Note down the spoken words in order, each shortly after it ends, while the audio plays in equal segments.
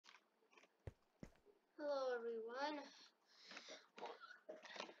everyone.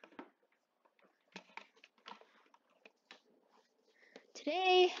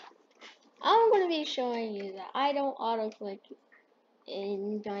 Today, I'm going to be showing you that I don't autoclick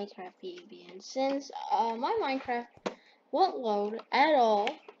in Minecraft PvP, and since my Minecraft won't load at all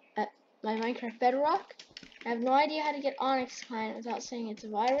at my Minecraft Bedrock, I have no idea how to get Onyx client without saying it's a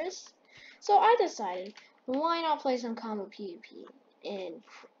virus, so I decided, why not play some combo PvP in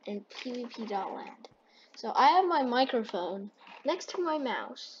PvP.land. So I have my microphone next to my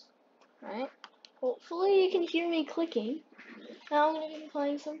mouse, right? Hopefully you can hear me clicking. Now I'm going to be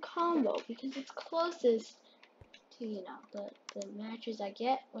playing some combo because it's closest to, you know, the matches I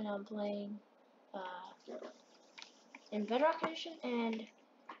get when I'm playing in Bedrock Edition. And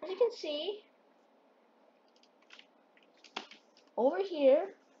as you can see, over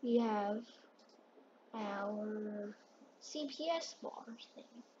here we have our CPS bar thing.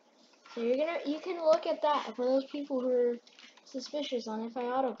 So you can look at that for those people who are suspicious on if I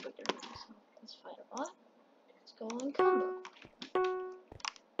autoclick or not. So let's fight a bot. Let's go on combo.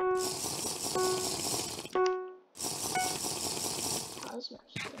 Oh, this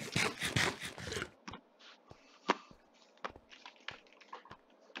map's good.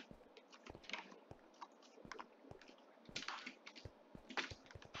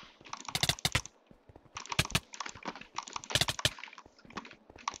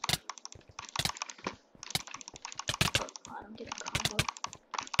 I don't get a combo.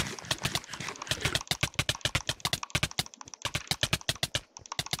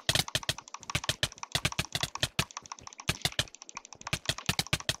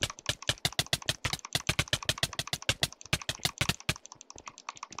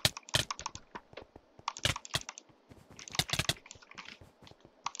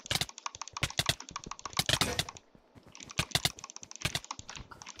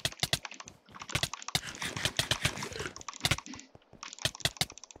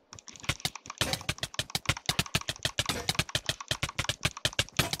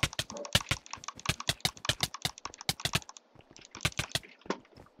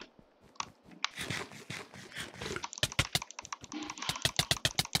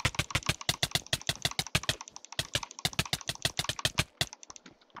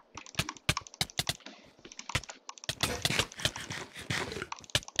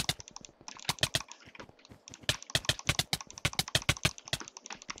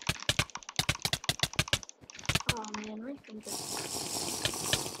 Oh man, my finger.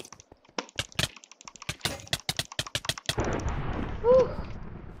 Whew.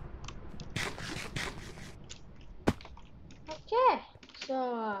 Okay, so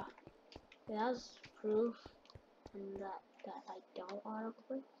yeah, that was proof that I don't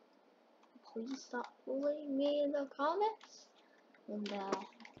autoclick. Please stop fooling me in the comments. And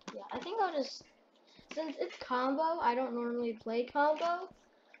yeah, I think I'll just, since it's combo, I don't normally play combo.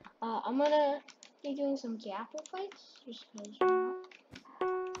 I'm gonna be doing some Gapple fights, just because, you know.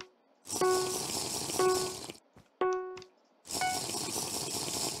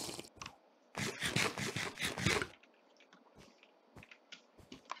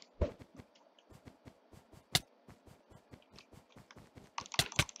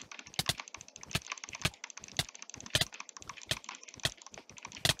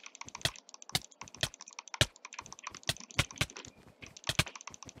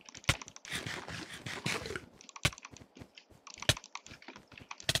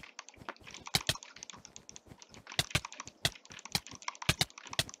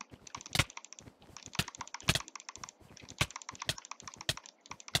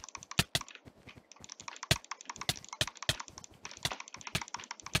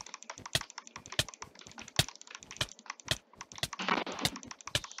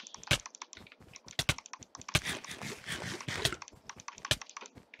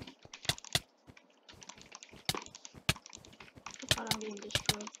 I'm being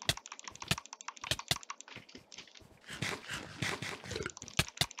destroyed.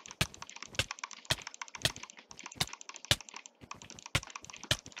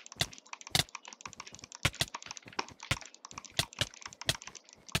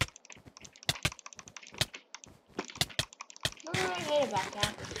 What I hate about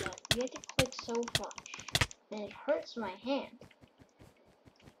that is that you have to click so much, and it hurts my hand.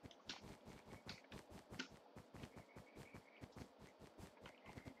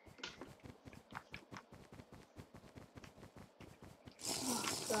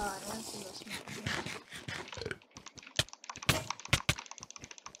 God, that's the best one.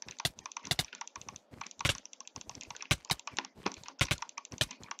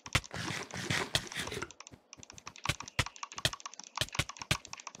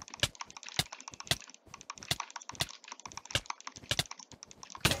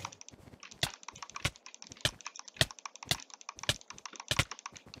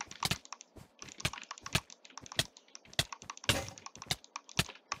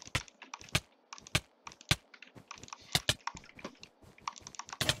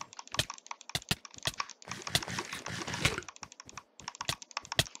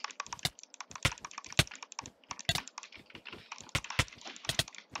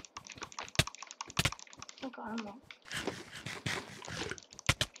 Oh god, I'm wrong.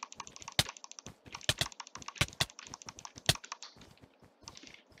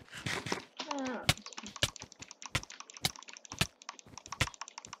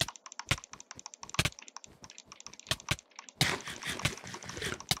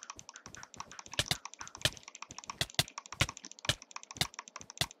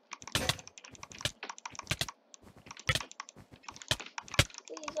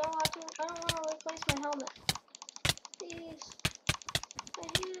 Please, I don't want to replace my helmet. Please. My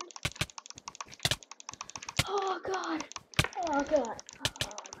hand. Oh god. Oh god.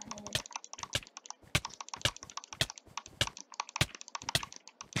 Oh, my hand.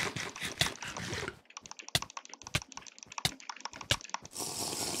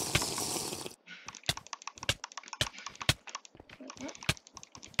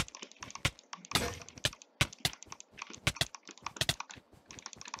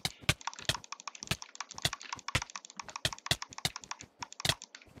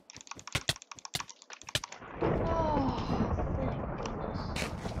 Oh, thank goodness.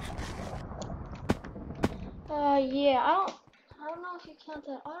 Yeah, I don't know if you count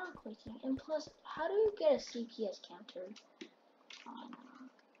that autoclicking. And plus, how do you get a CPS counter on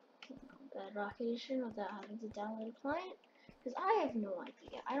Bedrock Edition without having to download a client? Because I have no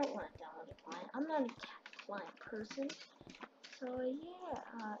idea. I don't want to download a client. I'm not a client person. So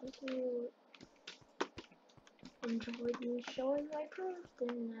yeah, if you enjoyed me showing my proof,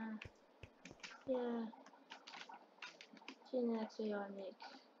 then yeah. See you in the next video I make.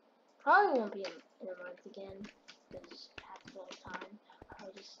 Probably won't be in a month again, because it happens all the time. I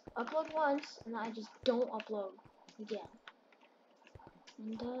just upload once, and I just don't upload again.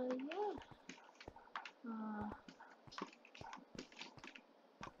 And yeah.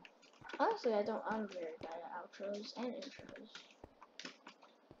 Honestly, I'm very bad at outros and intros.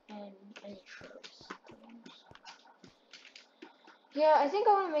 And intros. Yeah, I think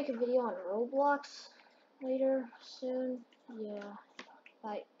I want to make a video on Roblox later, soon. Yeah.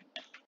 Bye.